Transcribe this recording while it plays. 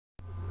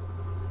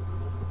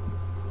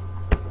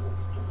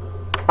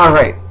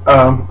Alright,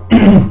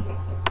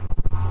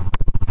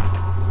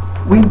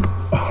 we've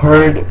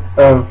heard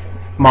of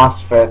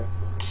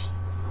MOSFETs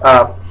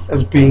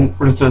as being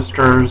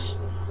resistors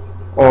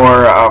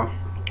or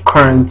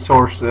current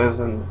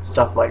sources and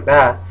stuff like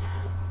that.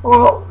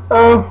 Well,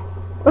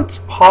 let's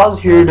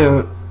pause here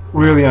to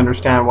really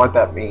understand what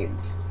that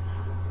means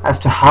as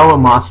to how a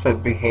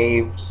MOSFET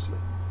behaves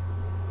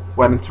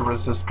when it's a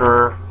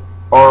resistor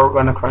or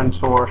when a current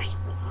source,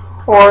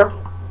 or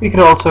we could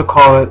also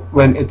call it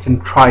when it's in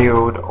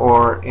triode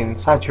or in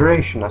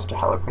saturation as to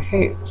how it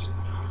behaves.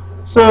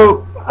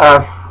 So,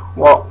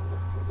 well,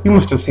 you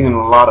must have seen in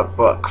a lot of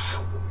books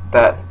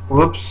that,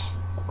 whoops,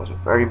 that was a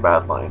very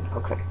bad line.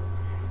 Okay,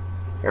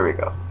 here we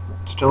go.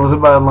 Still is a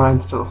bad line,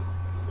 still,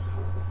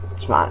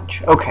 let's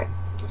manage. Okay,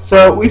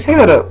 so we say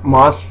that a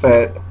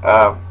MOSFET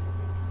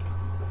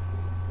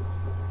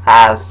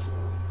has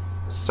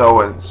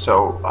so and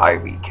so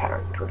IV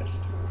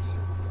characteristics.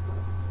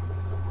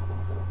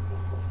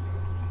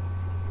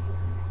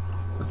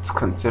 Let's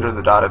consider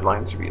the dotted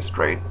lines to be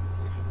straight.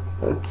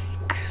 Let's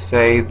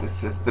say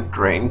this is the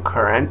drain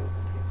current,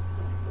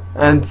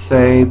 and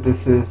say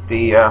this is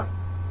the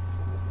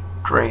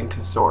drain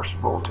to source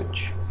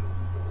voltage.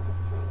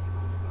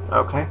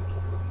 Okay?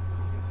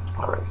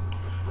 Alright.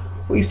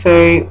 We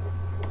say,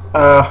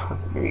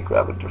 maybe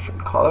grab a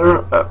different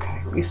color.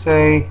 Okay, we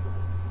say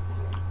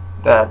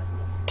that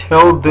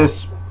till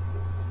this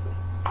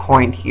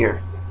point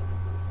here,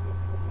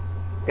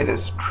 it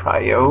is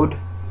triode,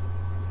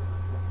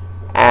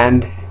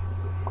 and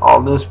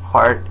all this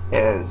part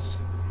is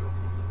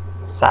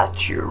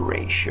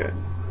saturation.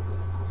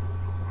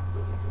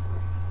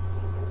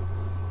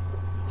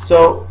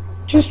 So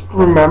just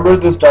remember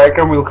this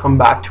diagram, we'll come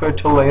back to it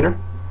till later.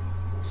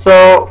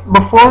 So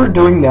before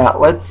doing that,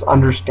 let's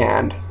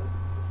understand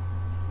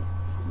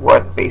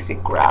what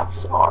basic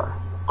graphs are,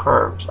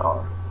 curves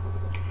are.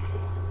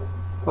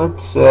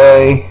 Let's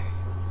say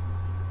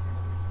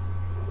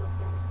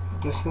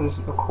this is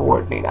the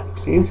coordinate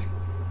axis,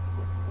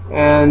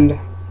 and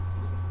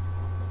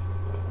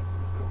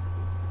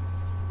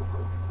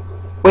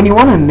when you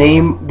want to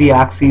name the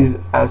axes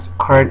as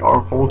current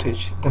or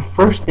voltage, the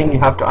first thing you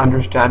have to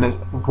understand is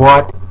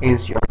what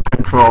is your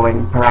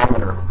controlling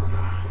parameter.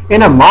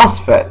 In a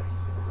MOSFET,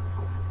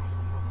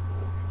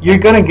 you're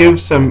going to give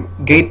some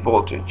gate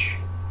voltage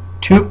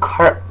to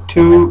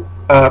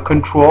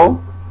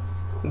control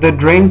the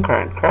drain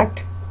current,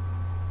 correct?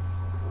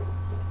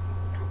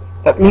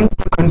 That means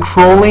the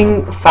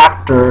controlling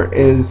factor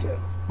is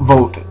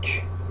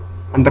voltage,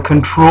 and the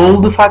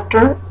controlled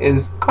factor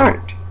is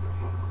current.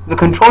 The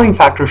controlling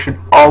factor should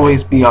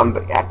always be on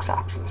the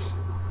x-axis,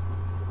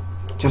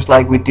 just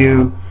like we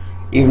do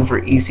even for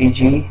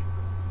ECG.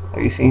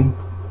 Have you seen?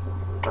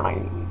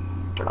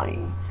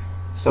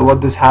 So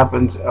what this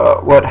happens,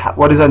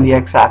 what is on the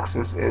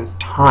x-axis is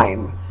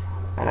time,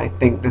 and I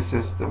think this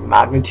is the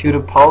magnitude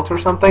of pulse or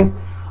something.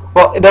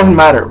 Well, it doesn't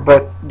matter,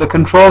 but the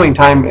controlling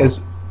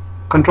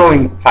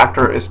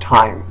factor is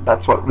time.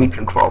 That's what we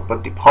control,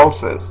 but the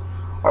pulses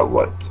are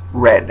what's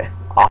read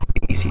off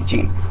the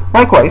ECG.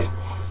 Likewise,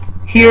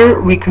 here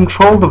we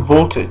control the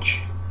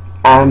voltage,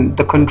 and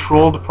the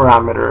controlled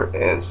parameter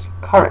is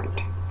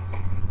current.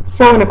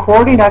 So in a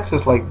coordinate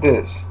axis like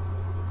this,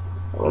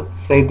 let's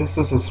say this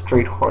is a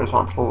straight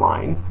horizontal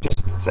line,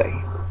 just say,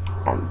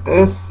 and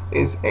this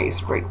is a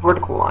straight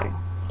vertical line.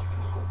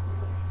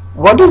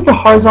 What does the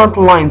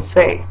horizontal line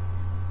say?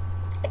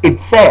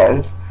 It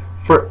says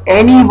for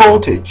any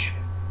voltage,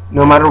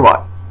 no matter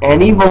what,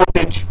 any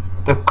voltage,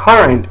 the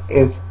current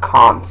is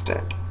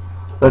constant.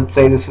 Let's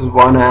say this is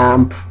 1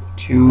 amp,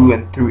 2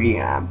 and 3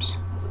 amps.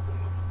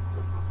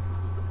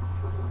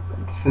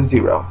 This is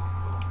 0.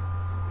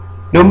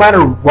 No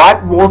matter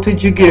what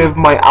voltage you give,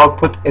 my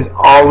output is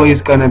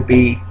always going to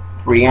be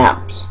 3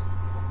 amps.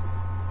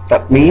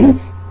 That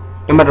means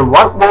no matter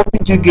what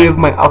voltage you give,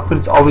 my output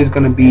is always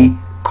going to be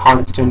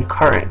constant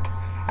current.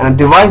 And a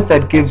device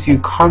that gives you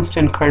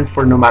constant current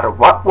for no matter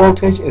what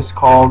voltage is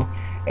called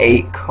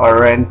a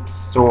current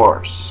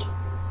source.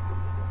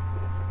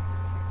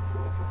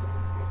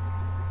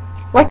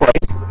 Likewise,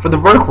 for the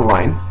vertical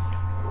line,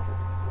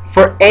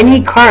 for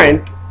any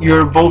current,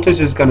 your voltage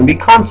is going to be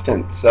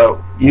constant.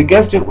 So you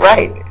guessed it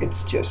right,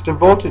 it's just a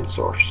voltage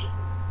source.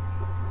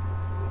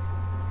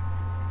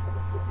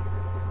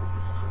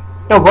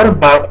 Now what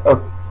about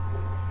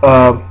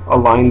a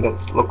line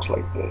that looks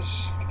like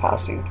this,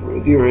 passing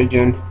through the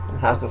origin and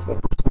has this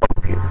little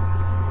slope here?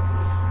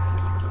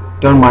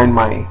 Don't mind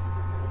my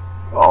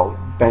all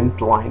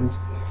bent lines.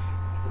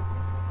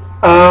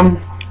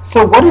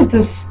 So what does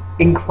this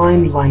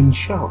inclined line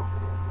show?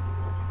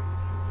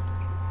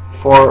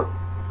 For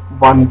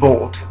 1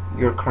 volt,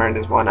 your current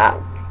is 1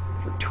 amp.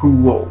 For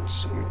 2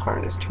 volts, your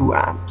current is 2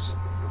 amps.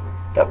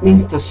 That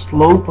means the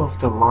slope of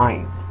the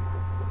line,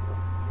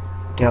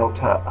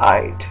 delta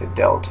I to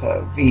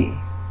delta V,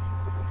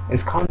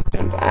 is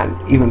constant and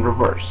even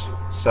reverse.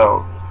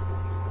 So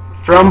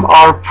from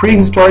our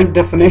prehistoric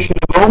definition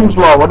of Ohm's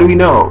law, what do we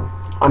know?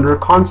 Under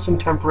constant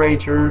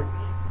temperature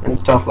and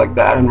stuff like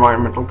that,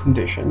 environmental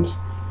conditions,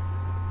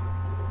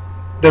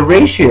 the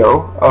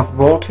ratio of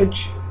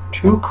voltage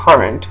to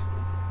current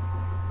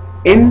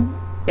in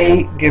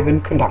a given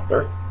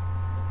conductor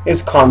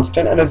is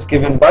constant and is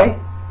given by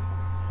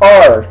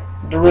R,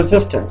 the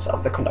resistance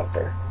of the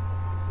conductor.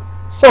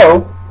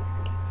 So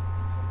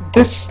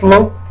this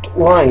sloped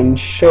line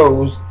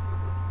shows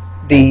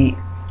the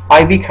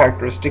IV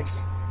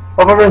characteristics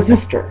of a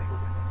resistor.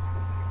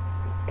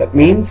 That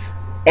means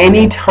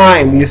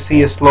anytime you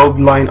see a sloped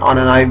line on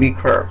an IV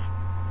curve,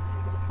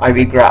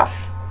 IV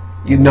graph,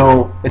 you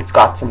know it's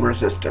got some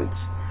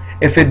resistance.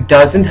 If it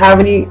doesn't have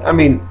any,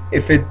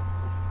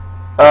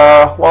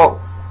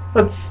 well,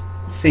 let's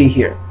see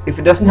here. If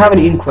it doesn't have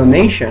any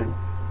inclination,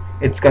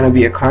 it's going to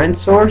be a current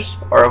source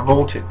or a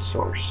voltage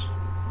source.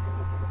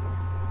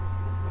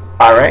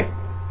 Alright,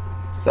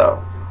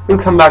 so we'll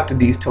come back to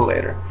these two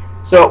later.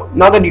 So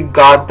now that you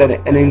got that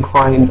an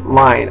inclined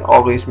line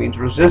always means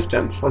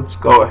resistance, let's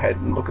go ahead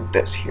and look at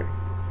this here.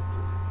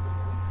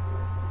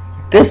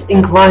 This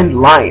inclined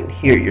line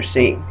here you're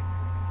seeing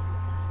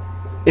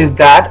is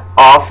that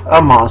of a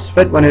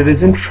MOSFET when it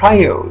is in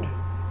triode.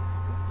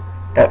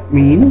 That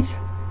means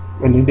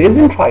when it is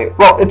in triode,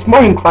 well, it's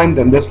more inclined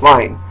than this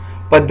line,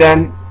 but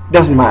then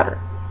doesn't matter.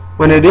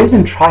 When it is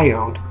in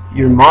triode,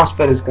 your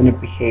MOSFET is going to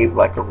behave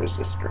like a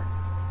resistor.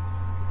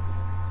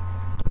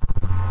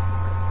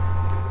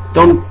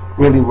 Don't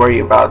really worry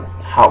about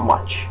how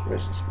much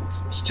resistance.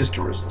 It's just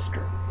a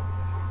resistor.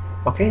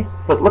 Okay?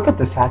 But look at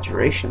the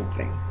saturation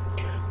thing.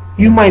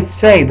 You might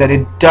say that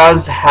it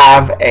does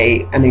have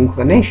an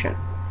inclination.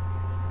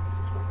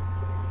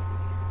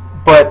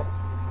 But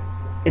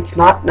it's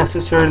not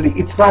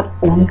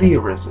only a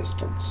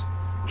resistance.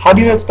 How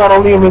do you know it's not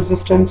only a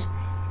resistance?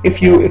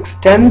 If you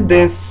extend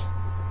this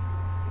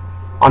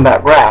on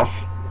that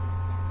graph,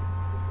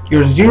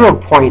 your 0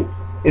 point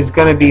is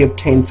going to be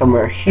obtained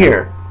somewhere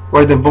here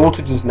where the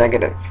voltage is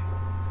negative.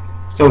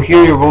 So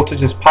here your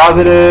voltage is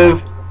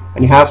positive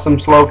and you have some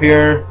slope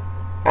here,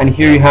 and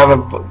here you have a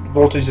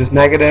voltage is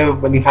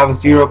negative but you have a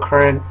zero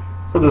current.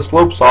 So the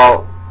slope's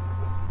all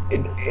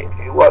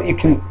well, you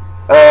can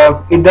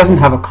it doesn't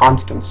have a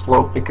constant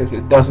slope because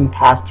it doesn't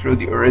pass through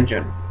the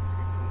origin.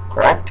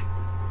 Correct?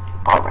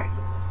 Alright.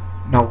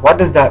 Now what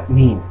does that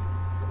mean?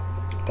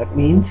 That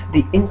means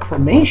the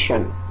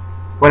inclination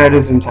when it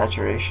is in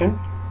saturation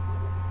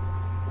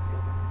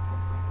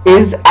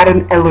is at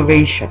an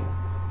elevation.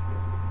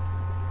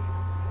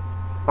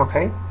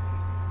 Okay?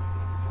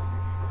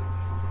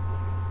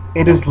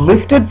 It is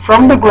lifted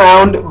from the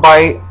ground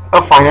by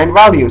a finite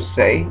value,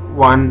 say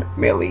 1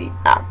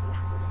 milliamp.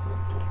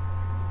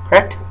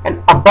 Correct?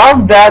 And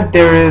above that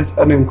there is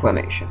an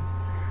inclination.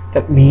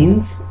 That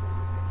means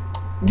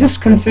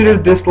just consider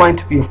this line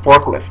to be a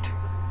forklift.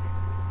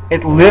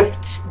 It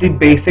lifts the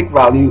basic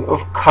value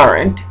of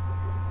current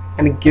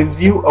and it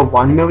gives you a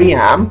 1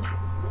 milliamp,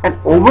 and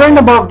over and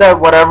above that,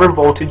 whatever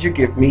voltage you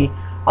give me,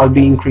 I'll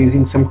be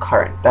increasing some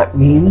current. That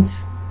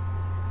means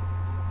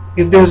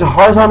if there's a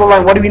horizontal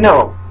line, what do we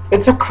know?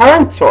 It's a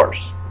current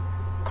source.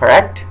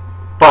 Correct?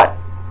 But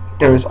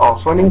there is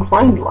also an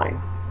inclined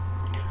line.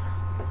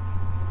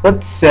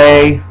 Let's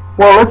see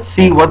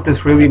what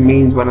this really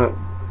means when a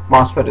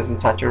MOSFET is in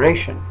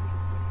saturation.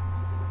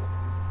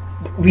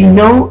 We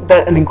know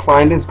that an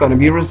inclined is going to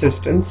be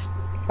resistance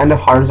and a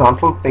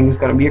horizontal thing is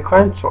going to be a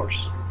current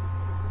source.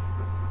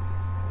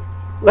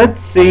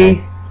 Let's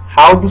see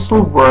how this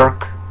will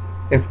work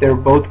if they're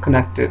both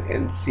connected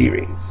in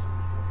series.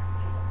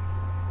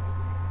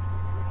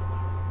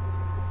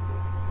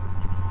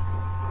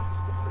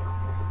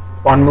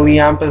 One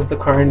milliamp is the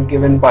current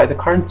given by the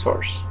current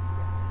source.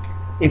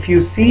 If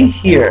you see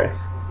here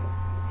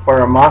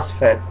for a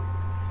MOSFET,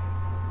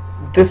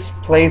 this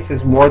place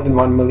is more than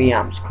 1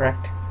 milliamps,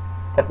 correct?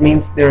 That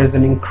means there is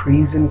an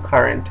increase in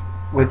current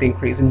with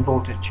increase in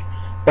voltage.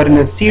 But in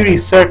a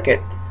series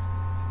circuit,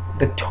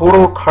 the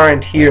total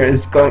current here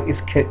is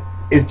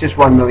just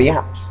 1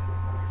 milliamps,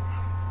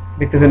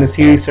 because in a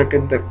series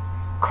circuit the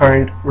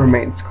current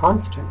remains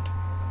constant.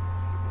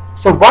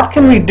 So what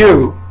can we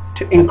do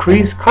to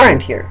increase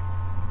current here?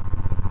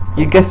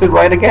 You guessed it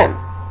right again.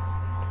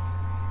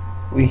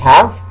 We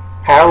have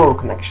parallel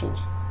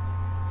connections.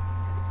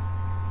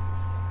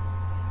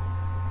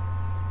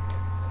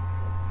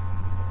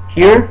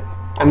 Here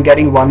I'm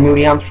getting 1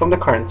 milliamps from the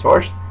current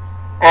source,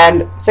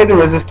 and say the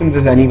resistance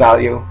is any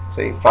value,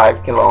 say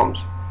 5 kilo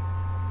ohms.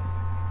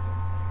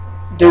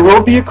 There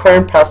will be a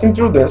current passing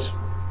through this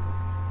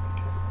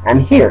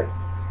and here.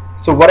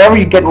 So whatever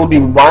you get will be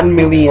 1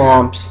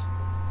 milliamps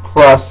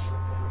plus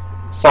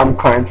some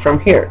current from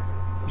here,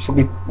 which will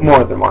be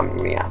more than 1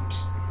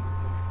 milliamps.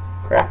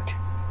 Correct?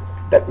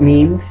 That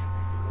means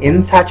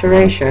in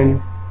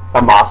saturation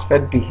a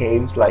MOSFET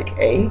behaves like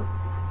a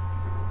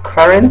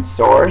current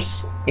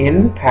source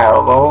in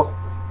parallel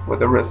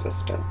with a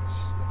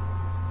resistance.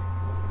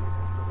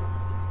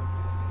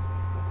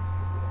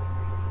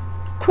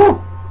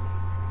 Cool.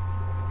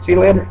 See you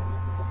later.